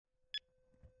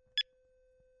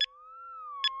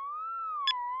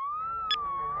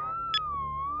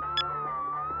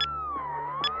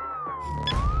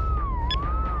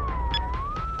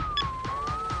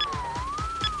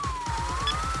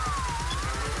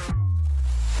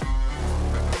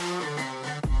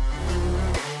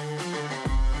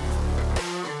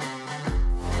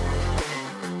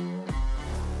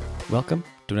Welcome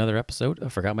to another episode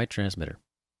of Forgot My Transmitter.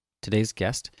 Today's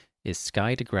guest is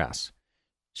Skye DeGrasse.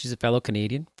 She's a fellow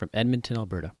Canadian from Edmonton,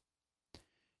 Alberta.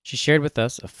 She shared with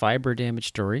us a fiber damage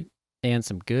story and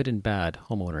some good and bad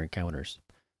homeowner encounters.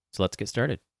 So let's get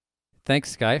started.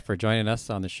 Thanks, Skye, for joining us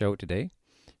on the show today.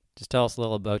 Just tell us a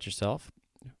little about yourself.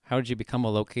 How did you become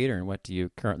a locator and what do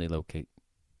you currently locate?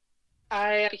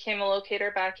 I became a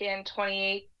locator back in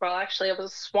 28. Well, actually, I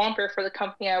was a swamper for the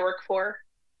company I work for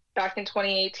back in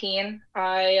 2018.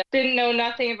 I didn't know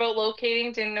nothing about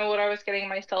locating, didn't know what I was getting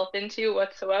myself into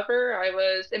whatsoever. I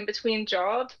was in between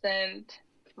jobs and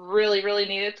really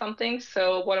needed something.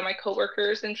 So one of my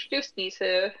coworkers introduced me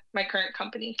to my current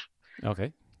company.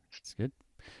 Okay, that's good.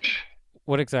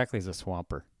 What exactly is a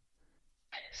swamper?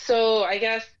 So I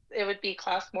guess it would be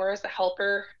classed more as a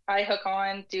helper. I hook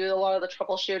on, do a lot of the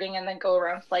troubleshooting, and then go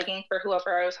around flagging for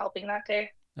whoever I was helping that day.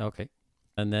 Okay.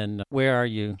 And then where are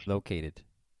you located?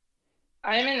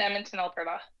 I'm in Edmonton,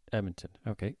 Alberta. Edmonton.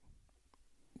 Okay.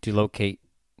 Do you locate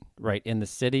right in the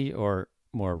city or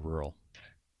more rural?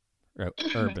 Or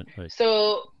urban, right?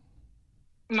 So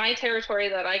my territory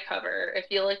that I cover, if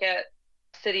you look at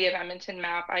city of Edmonton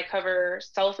map, I cover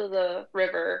south of the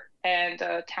river and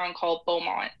a town called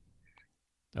Beaumont.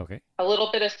 Okay. A little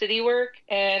bit of city work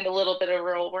and a little bit of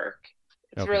rural work.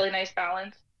 It's a Okay. really nice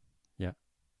balance. Yeah.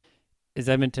 Is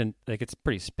Edmonton, like, it's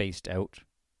pretty spaced out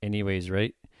anyways,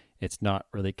 right? It's not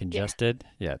really Yeah. congested.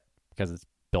 Yeah. Because it's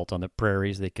built on the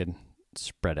prairies, they can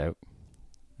spread out.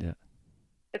 Yeah.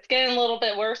 It's getting a little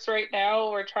bit worse right now.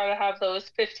 We're trying to have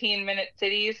those 15-minute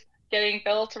cities getting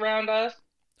built around us.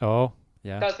 Oh,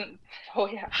 yeah. Doesn't, oh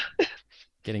yeah,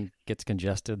 Gets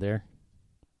congested there.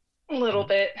 a little Yeah.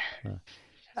 bit. So,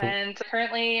 And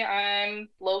currently I'm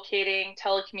locating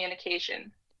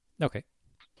telecommunication. okay.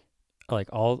 Like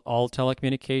all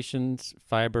telecommunications,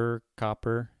 fiber,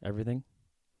 copper, everything?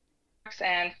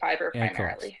 And fiber And coax.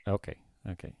 primarily. Okay.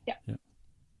 Okay. Yeah.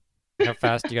 Yeah. How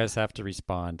fast do you guys have to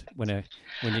respond when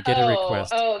you get a Oh,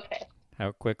 request? oh, okay.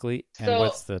 How quickly and So,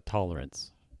 what's the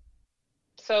tolerance?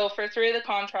 so for three of the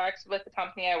contracts with the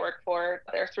company I work for,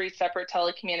 there are three separate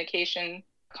telecommunication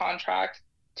contracts.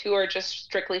 Two are just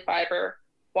strictly fiber,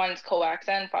 one's coax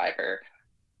and fiber.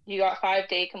 You got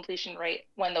 5-day completion rate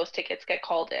when those tickets get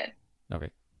called in. Okay.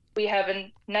 We have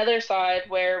another side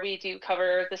where we do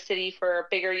cover the city for a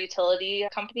bigger utility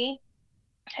company.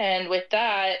 And with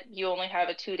that, you only have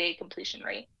a 2-day completion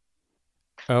rate.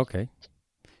 Okay.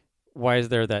 Why is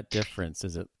there that difference?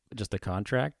 Is it just the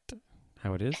contract?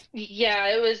 How it is? Yeah,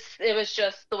 it was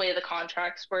just the way the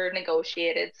contracts were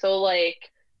negotiated. So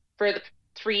like for the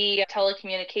three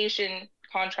telecommunication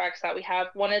contracts that we have,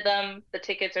 one of them, the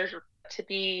tickets are to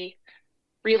be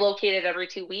relocated every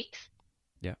 2 weeks.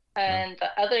 Yeah. Wow. And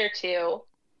the other two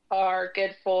are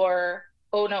good for,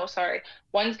 oh no, sorry.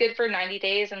 One's good for 90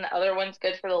 days and the other one's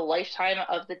good for the lifetime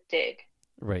of the dig.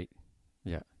 Right.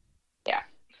 Yeah. Yeah.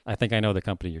 I think I know the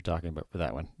company you're talking about for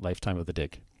that one. Lifetime of the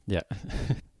dig. Yeah.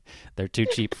 They're too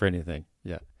cheap for anything.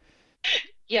 Yeah.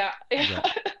 Yeah. Yeah.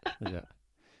 Yeah.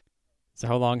 So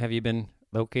how long have you been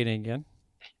locating again?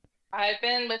 I've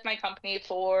been with my company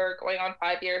for going on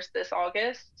 5 years this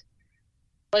August.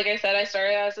 Like I said, I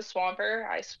started as a swamper.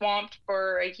 I swamped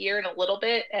for a year and a little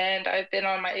bit, and I've been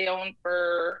on my own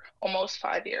for almost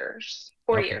 5 years.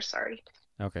 Four Okay. years, sorry.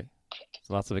 Okay.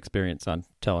 So lots of experience on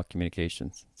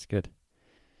telecommunications. It's good.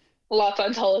 Lots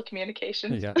on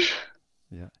telecommunications. Yeah.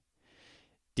 Yeah.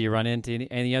 Do you run into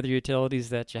any other utilities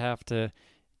that you have to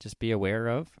just be aware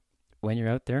of when you're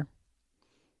out there?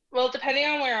 Well, depending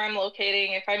on where I'm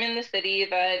locating, if I'm in the city,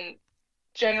 then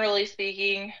generally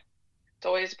speaking, it's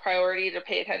always a priority to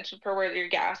pay attention for where your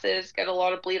gas is. Get a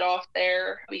lot of bleed off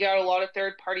there. We got a lot of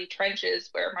third-party trenches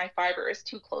where my fiber is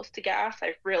too close to gas.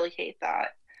 I really hate that.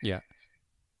 Yeah.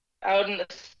 Out in the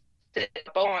city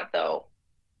of Beaumont, though,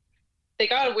 they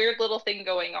got a weird little thing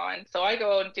going on. So I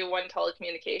go out and do one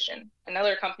telecommunication.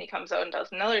 Another company comes out and does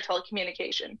another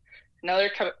telecommunication.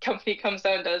 Another company comes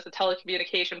out and does a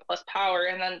telecommunication plus power,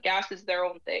 and then gas is their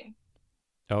own thing.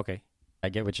 Okay. I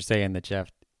get what you're saying that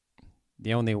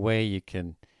the only way you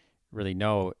can really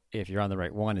know if you're on the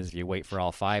right one is if you wait for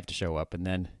all five to show up but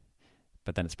then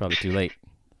it's probably too late.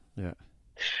 Yeah.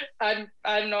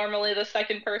 I'm normally the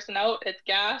second person out. It's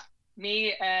gas,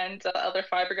 me, and the other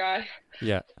fiber guy.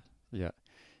 Yeah. Yeah.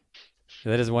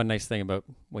 That is one nice thing about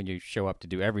when you show up to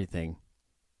do everything,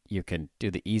 you can do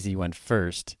the easy one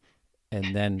first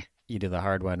and then you do the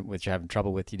hard one, which you're having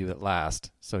trouble with, you do it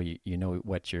last. So you know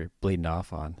what you're bleeding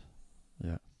off on.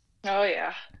 Yeah. Oh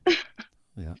yeah.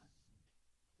 Yeah.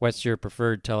 What's your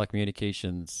preferred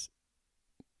telecommunications?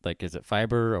 Like, is it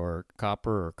fiber or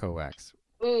copper or coax?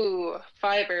 Ooh,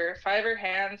 fiber. Fiber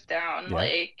hands down. Yeah.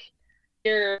 Like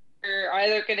You're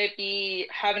either going to be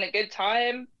having a good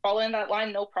time following that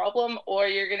line, no problem, or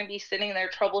you're going to be sitting there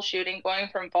troubleshooting, going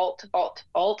from vault to vault to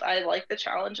vault. I like the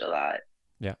challenge of that.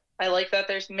 Yeah. I like that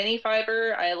there's mini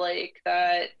fiber. I like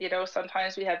that,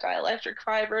 sometimes we have dielectric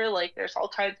fiber. Like there's all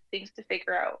kinds of things to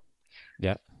figure out.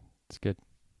 Yeah. It's good.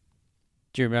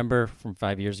 Do you remember from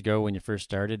 5 years ago when you first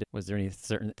started? Was there any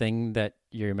certain thing that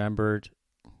you remembered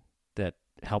that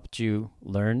helped you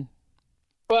learn?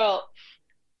 Well,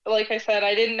 like I said,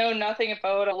 I didn't know nothing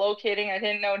about locating. I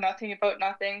didn't know nothing about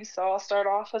nothing. So I'll start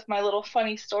off with my little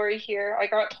funny story here. I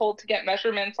got told to get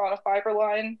measurements on a fiber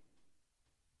line.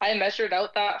 I measured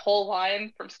out that whole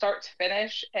line from start to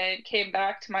finish and came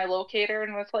back to my locator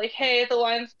and was like, hey, the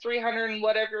line's 300 and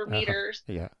whatever meters.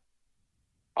 Yeah.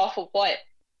 Off of what?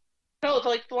 No, it's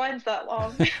like the line's that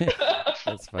long.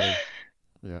 That's funny.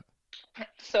 Yeah.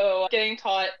 So getting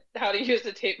taught how to use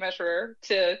a tape measure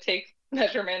to take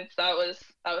measurements, that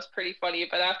was pretty funny.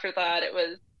 But after that, it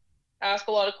was ask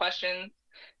a lot of questions.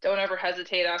 Don't ever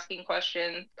hesitate asking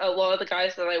questions. A lot of the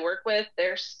guys that I work with,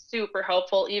 they're super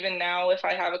helpful. Even now, if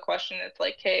I have a question, it's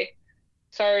like, hey,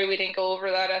 sorry, we didn't go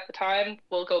over that at the time.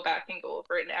 We'll go back and go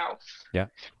over it now. Yeah.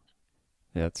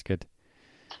 Yeah, that's good.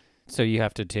 So you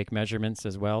have to take measurements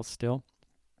as well still?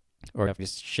 Or have you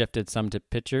shifted some to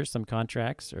pictures, some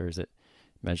contracts, or is it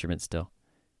measurements still?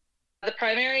 The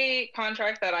primary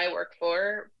contract that I work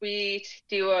for, we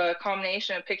do a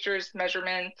combination of pictures,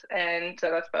 measurements, and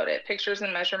so that's about it. Pictures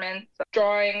and measurements,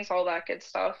 drawings, all that good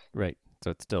stuff. Right.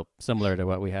 So it's still similar to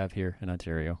what we have here in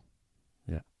Ontario.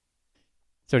 Yeah.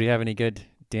 So do you have any good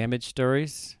damage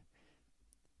stories?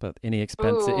 But any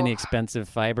Ooh, expensive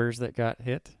fibers that got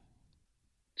hit?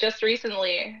 just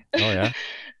recently, Oh yeah.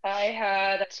 I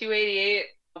had a 288,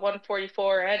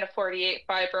 144, and a 48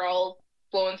 fiber all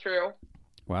blowing through.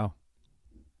 Wow.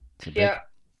 It's a big. Yeah.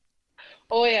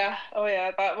 Oh yeah. Oh yeah.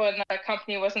 That one, that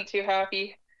company wasn't too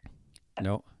happy.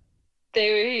 No.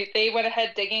 They went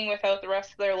ahead digging without the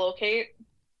rest of their locate.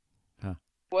 Huh.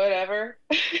 Whatever.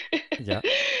 Yeah.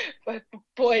 But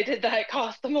boy, did that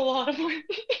cost them a lot of money.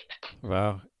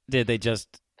 Wow. Did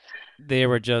they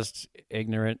were just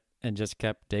ignorant and just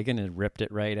kept digging and ripped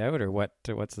it right out, or what?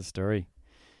 What's the story?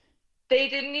 They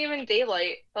didn't even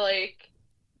daylight. Like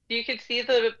you could see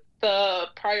the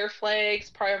prior flags,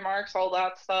 prior marks, all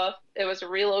that stuff. It was a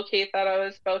relocate that I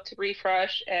was about to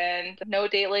refresh, and no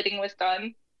daylighting was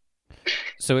done.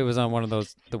 So it was on one of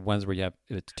the ones where you have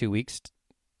it's 2 weeks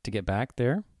to get back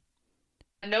there.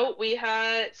 No, we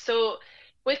had so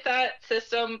with that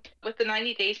system, with the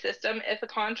 90-day system, if a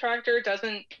contractor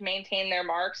doesn't maintain their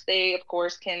marks, they of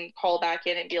course can call back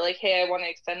in and be like, "Hey, I want to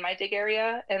extend my dig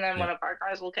area," and then Yeah. one of our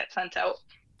guys will get sent out.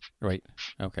 Right.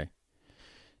 Okay.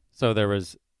 So there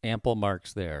was ample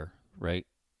marks there, right?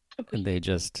 And they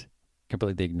just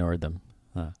completely ignored them.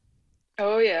 Huh.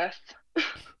 Oh yes.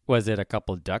 Was it a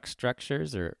couple duck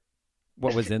structures, or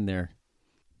what was in there?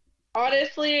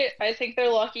 Honestly, I think they're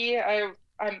lucky. I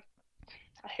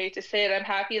hate to say it, I'm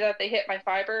happy that they hit my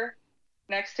fiber.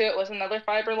 Next to it was another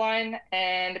fiber line,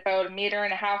 and about a meter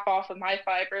and a half off of my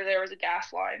fiber, there was a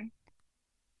gas line.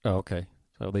 Oh, okay.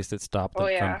 So at least it stopped Oh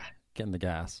them from yeah. getting the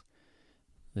gas.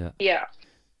 Yeah, Yeah.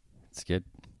 it's good.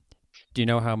 Do you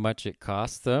know how much it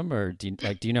costs them, or do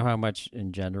you know how much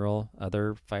in general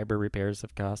other fiber repairs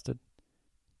have costed?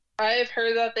 I've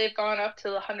heard that they've gone up to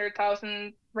the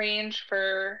 100,000 range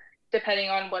for depending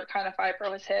on what kind of fiber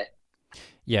was hit.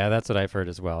 Yeah, that's what I've heard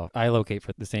as well. I locate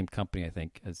for the same company, I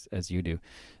think, as you do.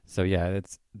 So yeah,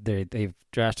 they've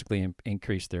drastically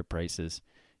increased their prices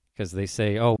because they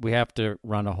say, oh, we have to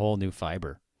run a whole new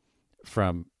fiber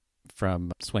from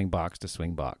swing box to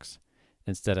swing box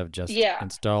instead of just Yeah.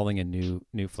 installing a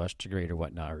new flush to grate or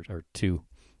whatnot, or two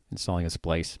installing a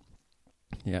splice.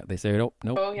 Yeah, they say, nope,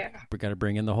 nope, Oh yeah. we got to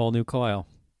bring in the whole new coil,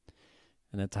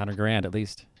 and that's 100 grand at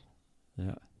least.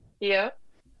 Yeah, Yeah.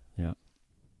 yeah,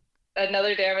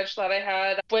 Another damage that I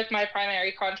had with my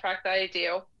primary contract that I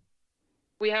do,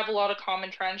 we have a lot of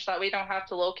common trench that we don't have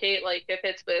to locate. Like if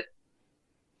it's with,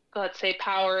 let's say,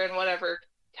 power and whatever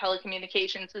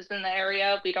telecommunications is in the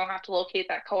area, we don't have to locate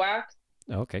that coax.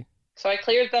 okay. So I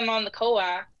cleared them on the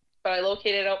coax, but I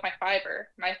located out my fiber.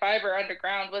 My fiber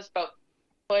underground was about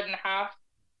a foot and a half,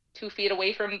 2 feet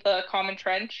away from the common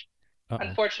trench. Uh-oh.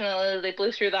 Unfortunately, they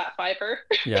blew through that fiber.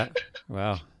 Yeah,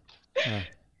 wow. Uh,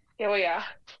 Oh yeah.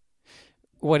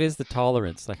 what is the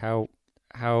tolerance? Like how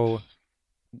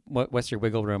what's your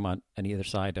wiggle room on either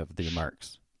side of the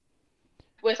marks?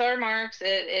 With our marks,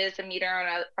 it is a meter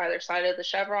on either side of the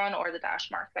chevron or the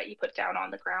dash mark that you put down on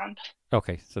the ground.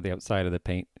 Okay, so the outside of the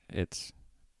paint, it's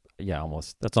yeah,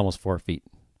 almost 4 feet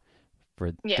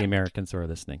for the Yeah. Americans who are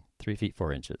listening. 3 feet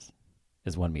 4 inches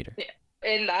is 1 meter. Yeah.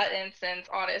 In that instance,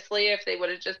 honestly, if they would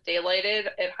have just daylighted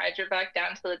and hydrovac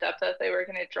down to the depth that they were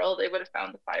going to drill, they would have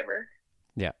found the fiber.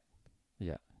 Yeah.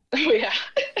 Yeah. Oh yeah.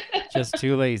 Just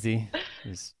too lazy.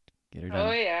 Just get her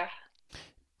Oh done. yeah.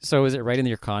 So is it right in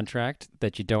your contract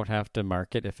that you don't have to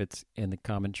mark it if it's in the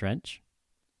common trench?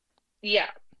 Yeah.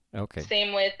 Okay.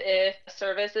 Same with if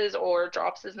services or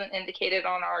drops isn't indicated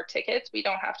on our tickets, we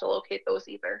don't have to locate those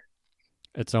either.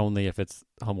 It's only if it's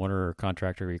homeowner or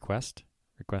contractor requested.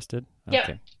 Yep.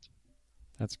 Okay.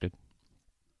 That's good.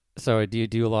 So do you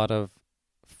do a lot of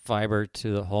fiber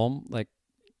to the home, like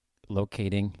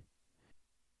locating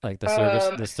like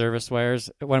Um, the service wires?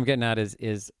 What I'm getting at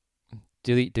is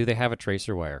do they have a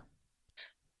tracer wire?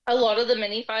 a lot of the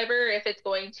mini fiber, if it's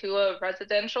going to a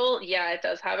residential, yeah, it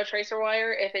does have a tracer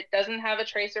wire. If it doesn't have a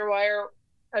tracer wire,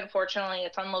 unfortunately,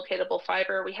 it's unlocatable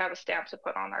fiber. We have a stamp to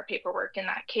put on our paperwork in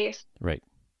that case. Right.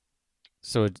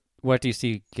 So what do you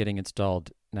see getting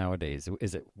installed nowadays?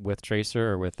 Is it with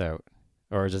tracer or without?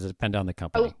 Or does it depend on the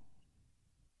Oh, company?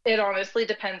 it honestly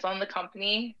depends on the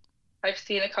company. I've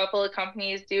seen a couple of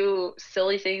companies do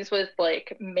silly things with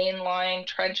like mainline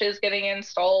trenches getting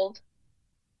installed.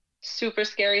 Super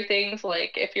scary things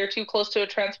like if you're too close to a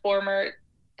transformer,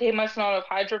 they must not have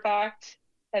hydrovac'd.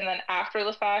 And then after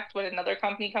the fact, when another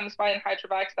company comes by and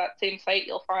hydrovacs that same site,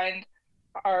 you'll find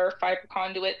our fiber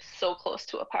conduit so close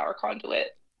to a power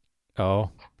conduit. Oh,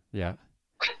 yeah.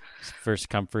 First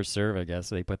come, first serve, I guess.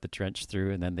 They put the trench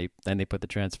through and then they put the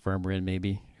transformer in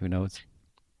maybe. Who knows?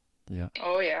 Yeah.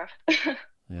 Oh yeah.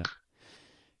 Yeah.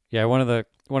 Yeah, one of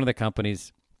the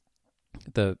companies,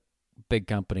 the big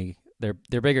company,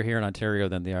 they're bigger here in Ontario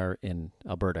than they are in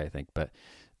Alberta, I think, but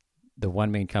the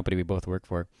one main company we both work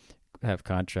for have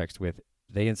contracts with,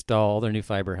 they install all their new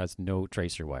fiber has no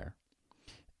tracer wire.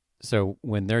 So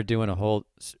when they're doing a whole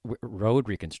road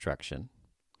reconstruction,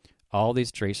 all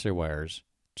these tracer wires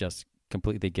just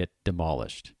completely get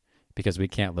demolished because we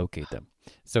can't locate them.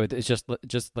 So it's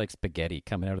just like spaghetti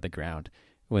coming out of the ground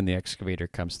when the excavator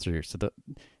comes through.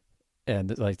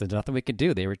 And like there's nothing we can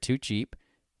do. They were too cheap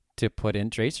to put in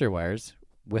tracer wires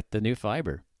with the new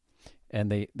fiber,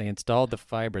 and they installed the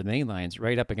fiber main lines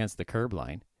right up against the curb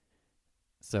line.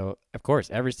 So of course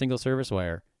every single service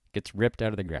wire gets ripped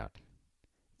out of the ground.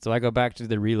 So I go back to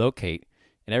the relocate,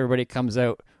 and everybody comes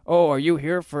out. Oh, are you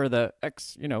here for the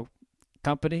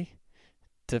company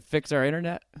to fix our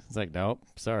internet? It's like, nope,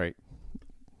 sorry,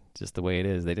 just the way it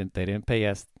is. They didn't pay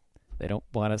us. They don't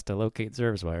want us to locate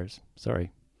service wires.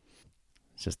 Sorry,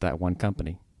 it's just that one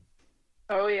company.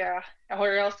 Oh yeah.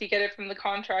 Or else you get it from the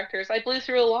contractors. I blew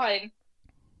through a line.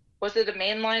 Was it a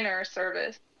main line or a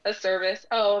service? A service.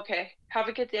 Oh, okay. Have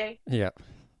a good day. Yeah,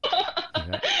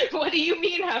 yeah, What do you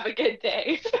mean, have a good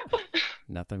day?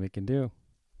 nothing we can do.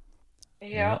 Yeah.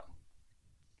 Yeah.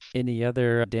 Any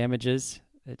other damages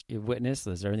that you've witnessed?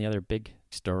 Is there any other big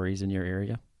stories in your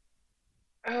area?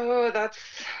 Oh, that's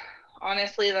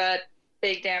honestly that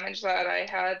big damage that I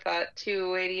had, that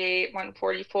 288,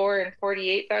 144, and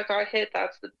 48 that got hit.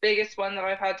 That's the biggest one that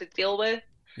I've had to deal with.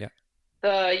 Yeah,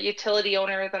 The utility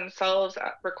owner themselves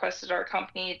requested our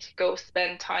company to go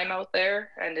spend time out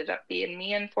there. Ended up being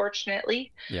me,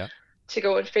 unfortunately, yeah, to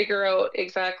go and figure out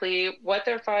exactly what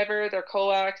their fiber, their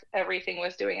coax, everything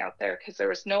was doing out there because there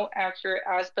was no accurate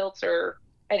as-built or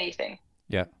anything.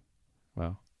 yeah.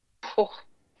 Wow. Oh,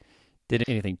 Did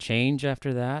anything change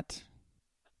after that?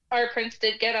 our prints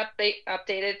did get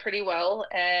updated pretty well,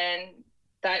 and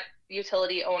that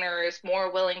utility owner is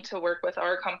more willing to work with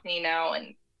our company now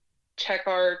and check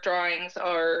our drawings,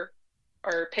 our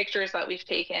pictures that we've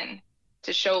taken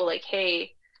to show like,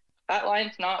 hey, that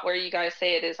line's not where you guys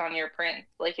say it is on your print.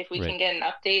 Like if we Right. can get an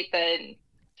update, then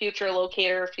future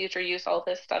locator, future use, all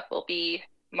this stuff will be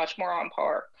much more on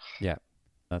par. Yeah,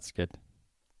 that's good.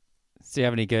 Do you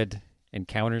have any good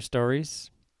encounter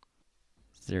stories?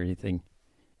 Is there anything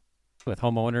with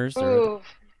homeowners or other Ooh,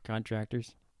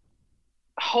 contractors?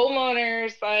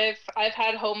 homeowners, I've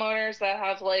had homeowners that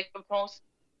have like the most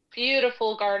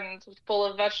beautiful gardens full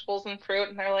of vegetables and fruit,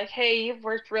 and they're like, "Hey, you've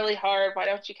worked really hard. Why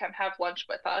don't you come have lunch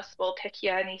with us? We'll pick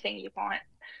you anything you want."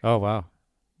 Oh wow,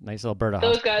 nice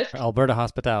Those guys, Alberta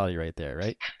hospitality right there,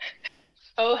 right?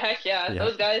 oh heck yeah, Yeah,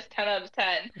 those guys 10 out of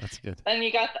 10. that's good. Then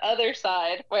you got the other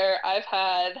side where I've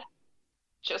had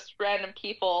just random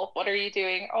people, "What are you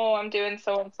doing?" "Oh, I'm doing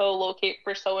so and so, locate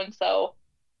for so and so."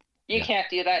 "You Yeah, can't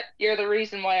do that. You're the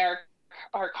reason why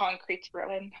our concrete's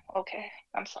ruined." "Okay,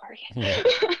 I'm sorry." yeah,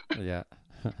 yeah.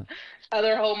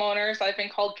 Other homeowners, I've been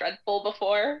called dreadful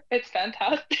before. It's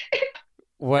fantastic.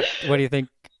 What do you think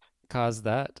caused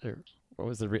that, or what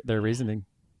was their reasoning?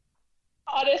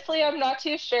 Honestly, I'm not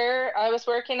too sure. I was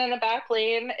working in a back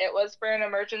lane. It was for an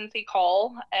emergency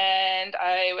call, and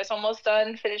I was almost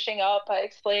done finishing up. I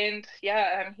explained,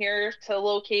 yeah, I'm here to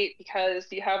locate because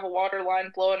you have a water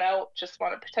line blown out. Just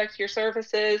want to protect your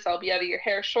services. I'll be out of your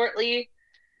hair shortly.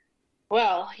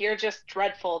 Well, you're just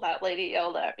dreadful, that lady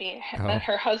yelled at me. And then Oh,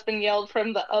 her husband yelled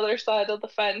from the other side of the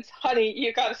fence, honey,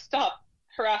 you gotta stop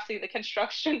harassing the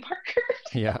construction workers.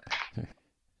 yeah.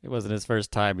 It wasn't his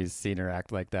first time he's seen her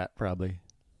act like that, probably.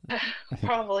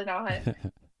 Probably not.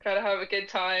 Gotta have a good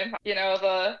time. You know,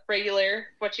 the regular,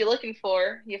 what you looking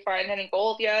for? You find any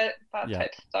gold yet? That Yeah,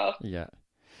 type of stuff. yeah.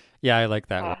 Yeah, I like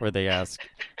that Uh, where they ask,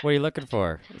 "What are you looking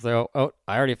for?" It's like, "Oh,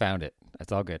 I already found it.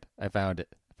 That's all good. I found it.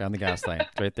 I found the gas line.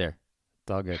 It's right there.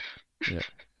 It's all good." Yeah,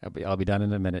 I'll be done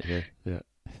in a minute here. Yeah.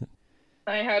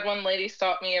 I had one lady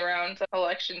stop me around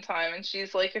election time, and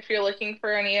she's like, "If you're looking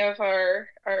for any of our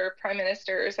prime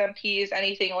ministers, MPs,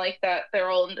 anything like that, they're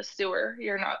all in the sewer.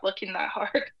 You're not looking that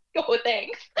hard." Oh,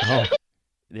 thanks. Oh,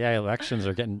 yeah. Elections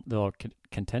are getting a little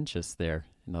contentious there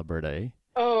in Alberta, eh?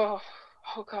 Oh,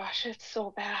 oh gosh, it's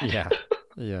so bad. Yeah,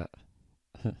 yeah.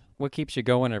 What keeps you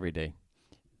going every day?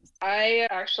 I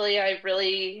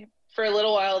really, for a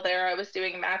little while there, I was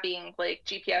doing mapping, like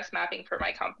GPS mapping for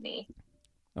my company,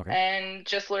 Okay. and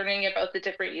just learning about the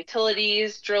different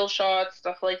utilities, drill shots,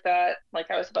 stuff like that.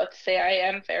 Like I was about to say, I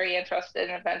am very interested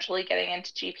in eventually getting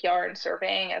into GPR and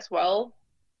surveying as well.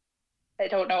 I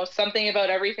don't know, something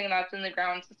about everything that's in the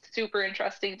ground is super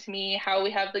interesting to me. How we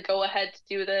have the go ahead to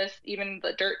do this, even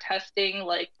the dirt testing,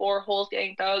 like boreholes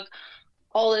getting dug,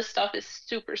 all this stuff is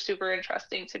super, super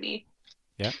interesting to me.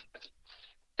 Yeah.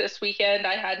 This weekend,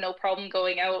 I had no problem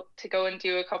going out to go and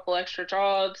do a couple extra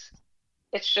jobs.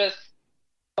 It's just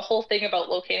the whole thing about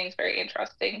locating is very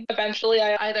interesting. Eventually,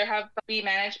 I either have be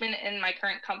management in my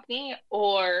current company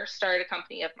or start a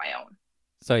company of my own.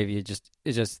 So if you just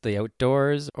is just the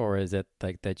outdoors, or is it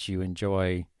like that you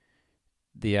enjoy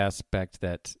the aspect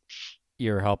that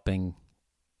you're helping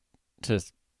to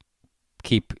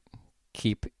keep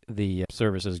keep the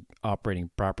services operating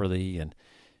properly, and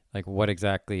like what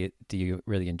exactly do you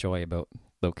really enjoy about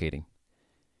locating?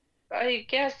 I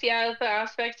guess, yeah, the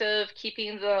aspect of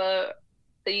keeping the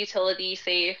utility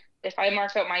safe. If I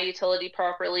mark out my utility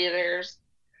properly, there's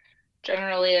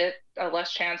generally a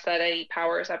less chance that any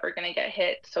power is ever going to get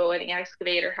hit. So any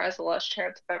excavator has a less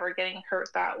chance of ever getting hurt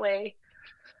that way.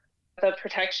 The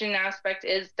protection aspect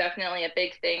is definitely a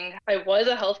big thing. I was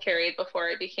a healthcare aide before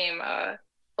I became a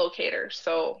locator,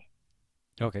 so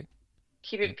Okay.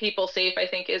 keeping Yeah. people safe, I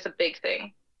think, is a big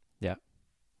thing. Yeah.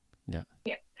 Yeah.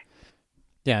 Yeah.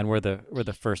 Yeah, and we're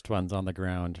the first ones on the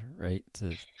ground, right?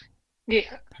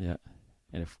 Yeah. Yeah.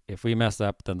 And if we mess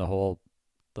up, then the whole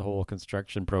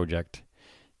construction project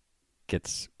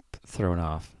gets thrown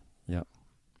off. Yeah.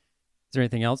 Is there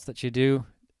anything else that you do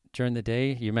during the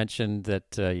day? You mentioned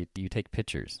that you take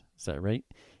pictures. Is that right?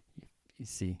 You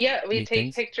see Yeah, we neat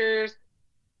things?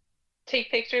 take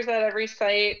pictures at every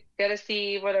site, get to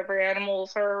see whatever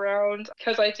animals are around.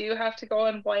 Because I do have to go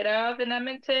on White Ave in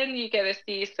Edmonton, you get to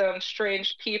see some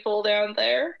strange people down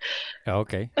there. Oh,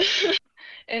 okay.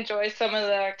 Enjoy some of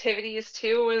the activities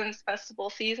too when it's festival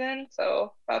season,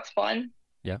 so that's fun.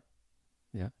 Yeah.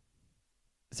 Yeah.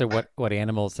 So what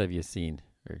animals have you seen?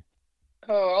 Or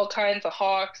Oh, all kinds of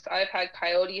hawks. I've had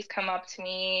coyotes come up to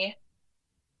me,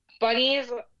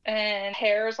 bunnies and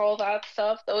hares, all that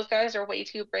stuff. Those guys are way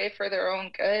too brave for their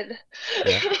own good.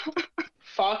 yeah.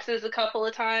 Foxes a couple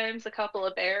of times, a couple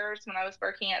of bears when I was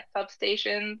working at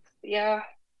substations. Yeah,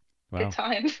 good Wow.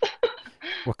 times.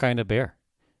 What kind of bear?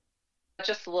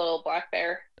 Just a little black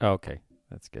bear. Oh, okay.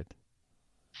 That's good.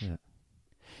 Yeah.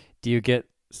 Do you get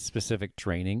specific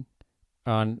training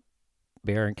on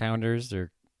bear encounters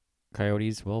or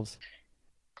coyotes, wolves?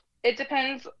 It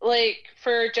depends. Like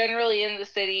for generally in the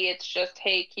city, it's just,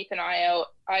 hey, keep an eye out.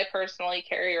 I personally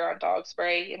carry around dog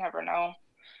spray. You never know.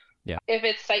 Yeah. If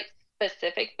it's site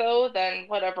specific though, then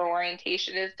whatever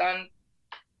orientation is done,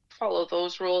 follow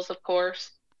those rules, of course.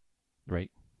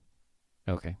 Right.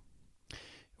 Okay.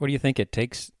 What do you think it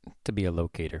takes to be a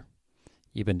locator?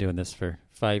 You've been doing this for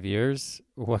 5 years.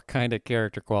 What kind of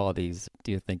character qualities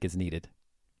do you think is needed?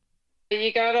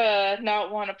 You gotta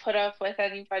not want to put up with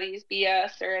anybody's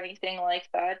BS or anything like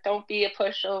that. Don't be a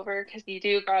pushover because you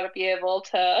do gotta be able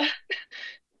to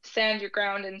stand your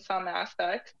ground in some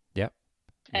aspects. Yep.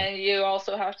 Yep. And you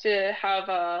also have to have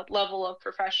a level of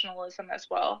professionalism as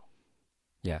well.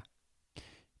 Yeah.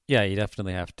 Yeah, you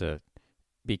definitely have to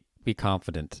be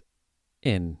confident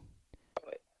in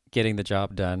getting the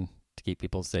job done to keep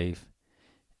people safe,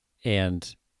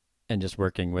 and just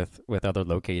working with other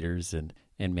locators and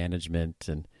management,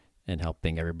 and and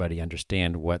helping everybody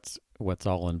understand what's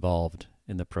all involved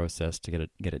in the process to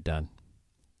get it done.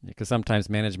 Because sometimes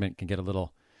management can get a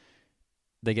little,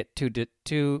 they get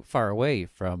too far away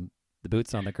from the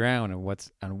boots on the ground and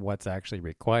what's actually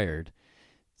required.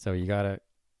 So you gotta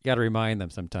remind them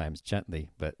sometimes gently,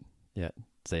 but yeah,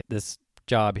 say this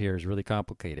job here is really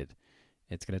complicated.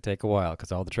 It's going to take a while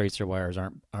because all the tracer wires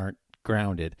aren't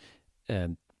grounded,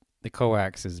 and the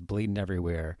coax is bleeding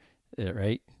everywhere,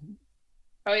 right?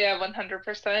 Oh yeah,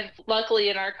 100%. Luckily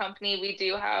in our company we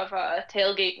do have a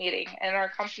tailgate meeting, and our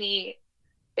company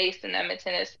based in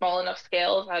Edmonton is small enough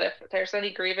scale that if there's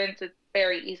any grievance, it's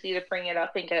very easy to bring it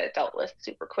up and get it dealt with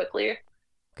super quickly.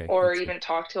 Okay, Or that's good. even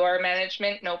talk to our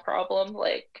management, no problem.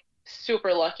 Like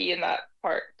super lucky in that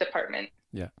department.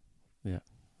 Yeah, yeah,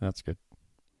 that's good.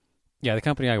 Yeah, the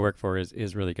company I work for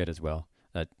is really good as well.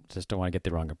 I just don't want to get the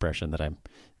wrong impression that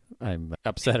I'm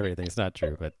upset or anything. It's not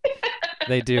true, but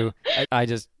they do. I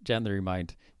just gently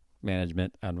remind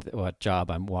management on what job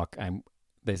I'm.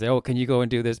 They say, "Oh, can you go and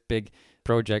do this big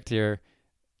project here?"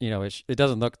 It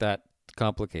doesn't look that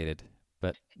complicated,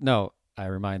 but no, I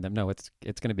remind them, no, it's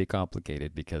going to be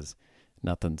complicated because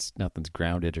nothing's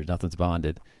grounded or nothing's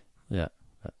bonded. Yeah,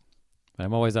 but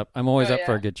I'm always up. I'm always Oh up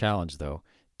for a yeah. good challenge though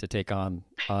to take on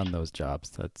those jobs.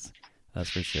 That's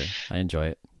for sure. I enjoy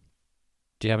it.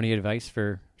 Do you have any advice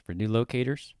for new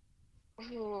locators?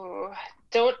 Ooh.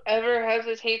 Don't ever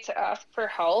hesitate to ask for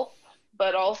help,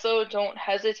 but also don't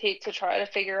hesitate to try to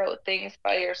figure out things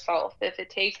by yourself. If it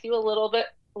takes you a little bit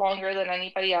longer than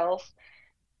anybody else,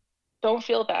 don't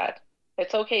feel bad.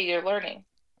 It's okay, you're learning.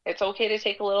 It's okay to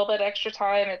take a little bit extra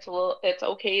time. It's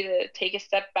okay to take a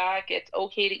step back. It's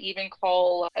okay to even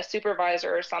call a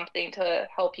supervisor or something to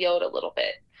help you out a little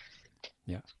bit.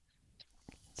 Yeah,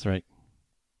 that's right.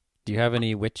 Do you have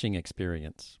any witching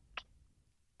experience?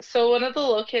 So one of the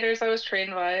locators I was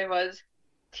trained by was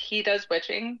he does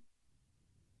witching,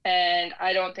 and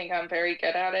I don't think I'm very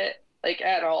good at it, like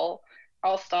at all.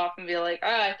 I'll stop and be like,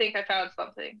 ah, I think I found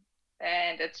something,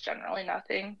 and it's generally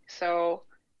nothing. So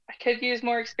I could use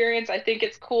more experience. I think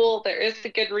it's cool. There is a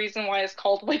good reason why it's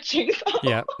called witching,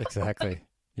 Yeah, though. exactly.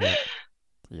 Yeah,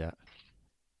 yeah,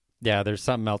 yeah. There's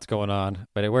something else going on,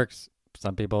 but it works.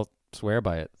 Some people swear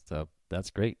by it, so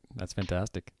that's great. That's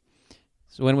fantastic.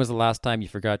 So when was the last time you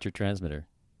forgot your transmitter?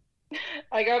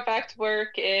 I got back to work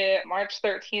March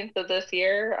 13th of this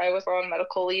year. I was on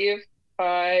medical leave.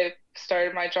 I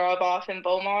started my job off in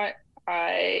Beaumont.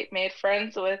 I made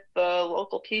friends with the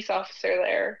local peace officer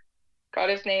there, got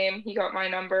his name, he got my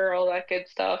number, all that good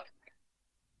stuff.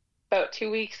 About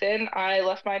 2 weeks in, I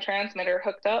left my transmitter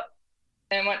hooked up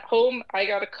and went home. I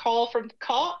got a call from the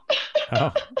cop.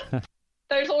 Oh,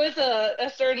 There's always a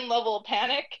certain level of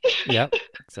panic. yep,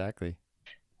 exactly.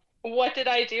 What did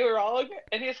I do wrong?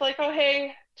 And he's like, oh,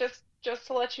 hey, just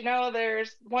to let you know,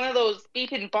 there's one of those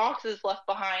beeping boxes left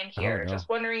behind Oh here. no. Just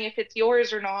wondering if it's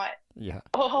yours or not. Yeah.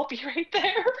 Oh, I'll be right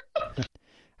there.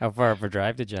 How far of a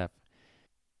drive did you have?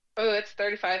 Oh, it's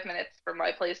 35 minutes from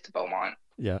my place to Beaumont.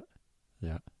 Yeah.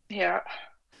 Yeah. Yeah.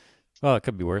 Well, it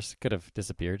could be worse. It could have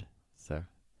disappeared. So.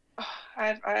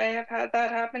 I have had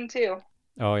that happen too.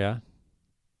 Oh yeah.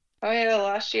 Oh yeah,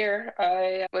 last year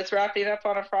I was wrapping up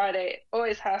on a Friday. It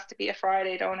always has to be a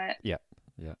Friday, don't it? Yeah.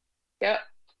 Yeah. Yep.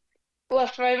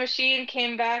 Left my machine,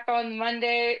 came back on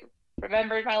Monday,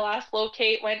 remembered my last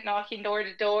locate, went knocking door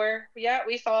to door. Yeah,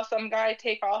 we saw some guy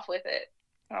take off with it.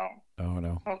 Oh, Oh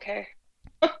no. okay.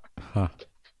 Huh.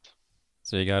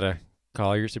 So you gotta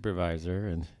call your supervisor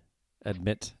and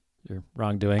admit your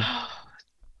wrongdoing.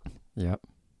 Yep.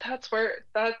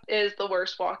 That is the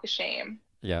worst walk of shame.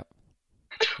 Yeah.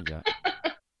 Yeah.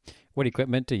 What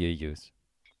equipment do you use?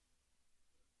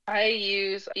 I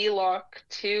use E-Lock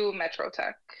 2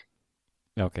 MetroTech.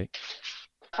 Okay.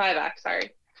 5-ax, sorry.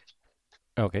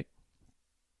 Okay.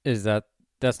 Is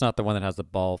that's not the one that has the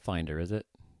ball finder, is it?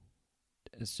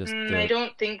 It's just I the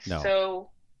don't think no. I so.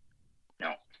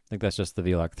 No. think that's just the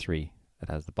VLOC 3 that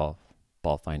has the ball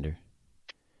finder.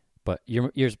 But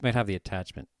yours might have the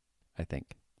attachment, I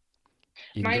think.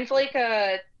 You can get Mine's like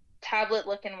a tablet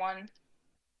looking one.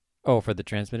 oh for the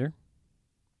transmitter.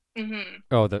 Hmm.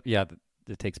 Oh that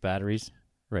takes batteries.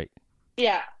 Right.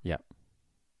 Yeah. Yeah.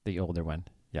 The older one.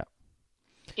 Yeah.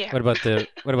 Yeah. What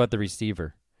about the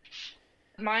receiver?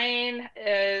 Mine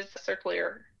is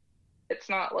circular. It's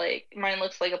not like mine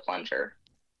looks like a plunger.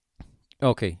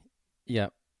 Okay. Yeah.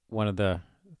 One of the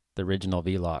original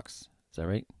VLOCs. Is that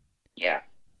right? Yeah.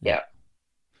 Yeah. Yeah.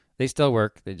 They still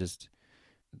work.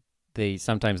 They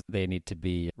sometimes they need to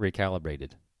be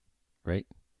recalibrated, right?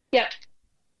 Yeah.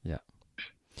 Yeah.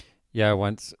 Yeah,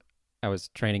 once I was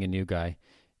training a new guy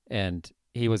and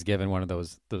he was given one of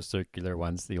those circular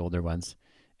ones, the older ones,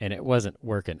 and it wasn't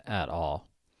working at all.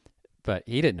 But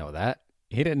he didn't know that.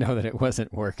 He didn't know that it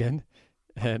wasn't working.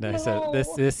 And I said, No.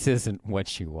 this isn't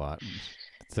what you want.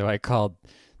 So I called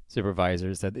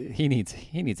supervisor, said he needs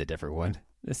a different one.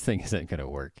 This thing isn't going to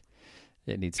work.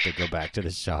 It needs to go back to the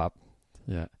shop.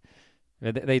 Yeah.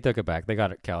 They took it back. They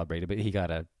got it calibrated, but he got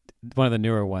one of the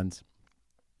newer ones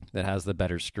that has the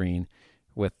better screen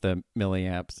with the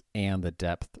milliamps and the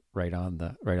depth right on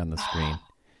the screen.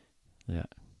 Yeah.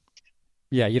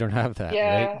 Yeah, you don't have that, right?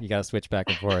 Yeah. You got to switch back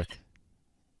and forth.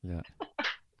 Yeah.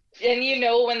 And you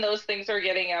know when those things are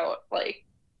getting out, like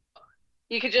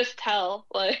you could just tell,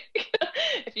 like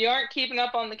if you aren't keeping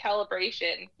up on the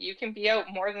calibration, you can be out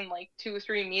more than like 2 or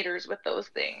 3 meters with those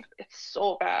things. It's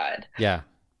so bad. Yeah.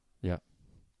 Yeah.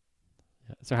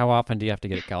 Yeah. So how often do you have to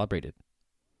get it calibrated?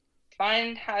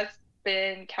 Mine has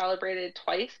been calibrated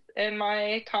twice in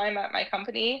my time at my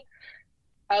company.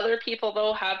 Other people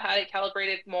though have had it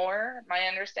calibrated more. My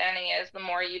understanding is the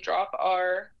more you drop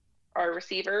our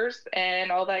receivers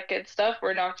and all that good stuff,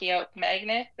 we're knocking out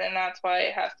magnets, and that's why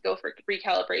it has to go for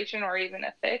recalibration or even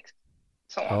a fix,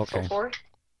 so on and so Okay. forth.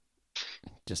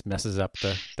 Just messes up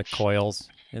the coils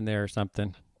in there or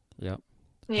something. Yep.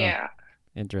 Oh, Yeah.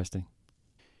 interesting.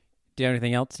 Do you have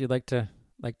anything else you'd like to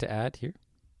add here?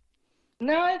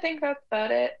 No, I think that's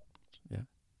about it. Yeah,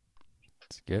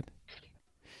 that's good.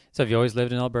 So have you always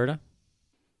lived in Alberta?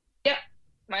 Yep.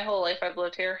 My whole life I've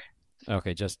lived here.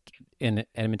 Okay, just in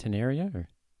Edmonton area, or?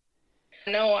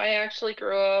 No, I actually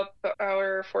grew up an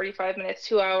hour, 45 minutes,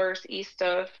 2 hours east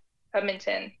of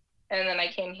Edmonton. And then I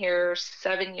came here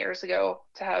 7 years ago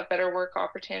to have better work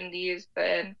opportunities.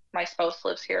 Then my spouse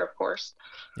lives here, of course.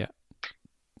 Yeah.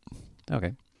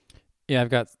 Okay. Yeah, I've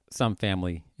got some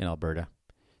family in Alberta,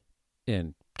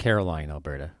 in Caroline,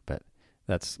 Alberta, but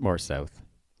that's more south.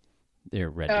 Near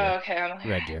Red Oh, Deer. okay.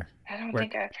 Red Deer. I don't Where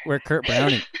think I've. where Kurt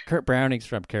Browning's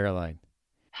from Caroline.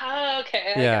 Oh,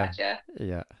 okay, I Yeah. gotcha.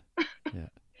 Yeah. Yeah.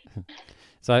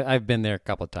 So I've been there a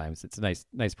couple of times. It's a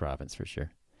nice province for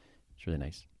sure. It's really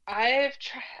nice. I've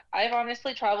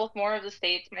honestly traveled more of the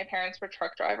states. My parents were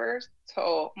truck drivers,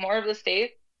 so more of the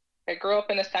states. I grew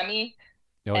up in a semi,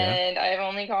 Oh yeah. and I've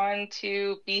only gone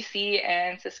to BC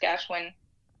and Saskatchewan,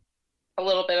 a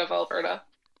little bit of Alberta.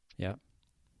 Yeah.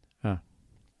 Huh.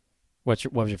 What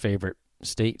was your favorite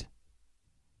state?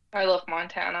 I love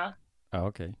Montana. Oh,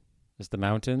 okay. Just the Oh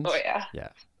mountains? yeah. Yeah.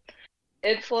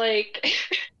 It's like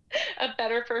a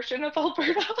better version of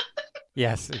Alberta.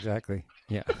 Yes, exactly.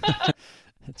 Yeah.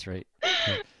 That's right.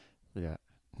 Yeah.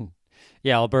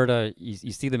 Yeah, Alberta,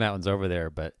 you see the mountains over there,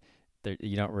 but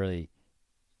you don't really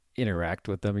interact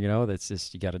with them, That's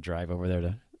just you got to drive over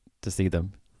there to see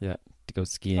them. Yeah, to go Oh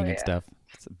skiing and yeah. stuff.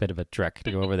 It's a bit of a trek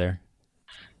to go over there.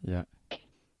 Yeah.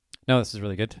 No, this is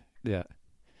really good. Yeah.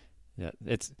 Yeah.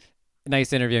 It's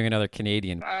nice interviewing another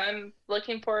Canadian. I'm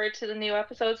looking forward to the new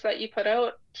episodes that you put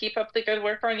out. Keep up the good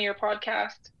work on your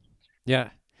podcast. Yeah.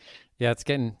 Yeah, it's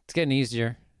getting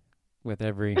easier with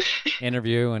every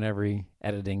interview and every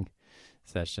editing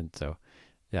session. So,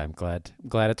 yeah, I'm glad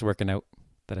it's working out,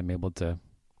 that I'm able to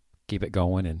keep it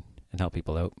going and help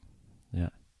people out. Yeah.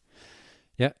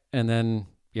 Yeah, and then,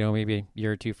 maybe a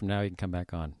year or two from now you can come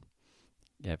back on.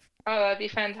 Yeah, Oh, that'd be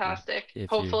fantastic. if you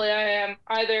Hopefully, I am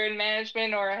either in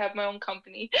management or I have my own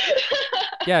company.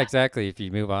 Yeah, exactly. If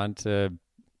you move on to,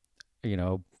 you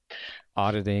know,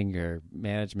 auditing or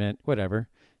management, whatever.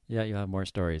 Yeah, you'll have more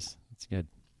stories. That's good.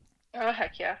 Oh,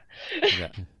 heck yeah. Yeah.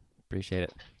 Appreciate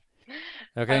it.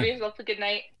 Have Okay. yourself a good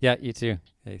night. Yeah, you too.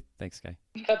 Hey, thanks, Guy.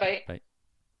 Bye bye. Bye.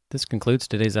 This concludes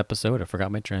today's episode of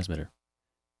Forgot My Transmitter.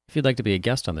 If you'd like to be a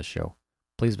guest on the show,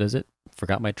 please visit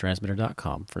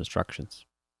forgotmytransmitter.com for instructions.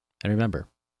 And remember,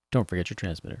 don't forget your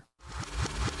transmitter.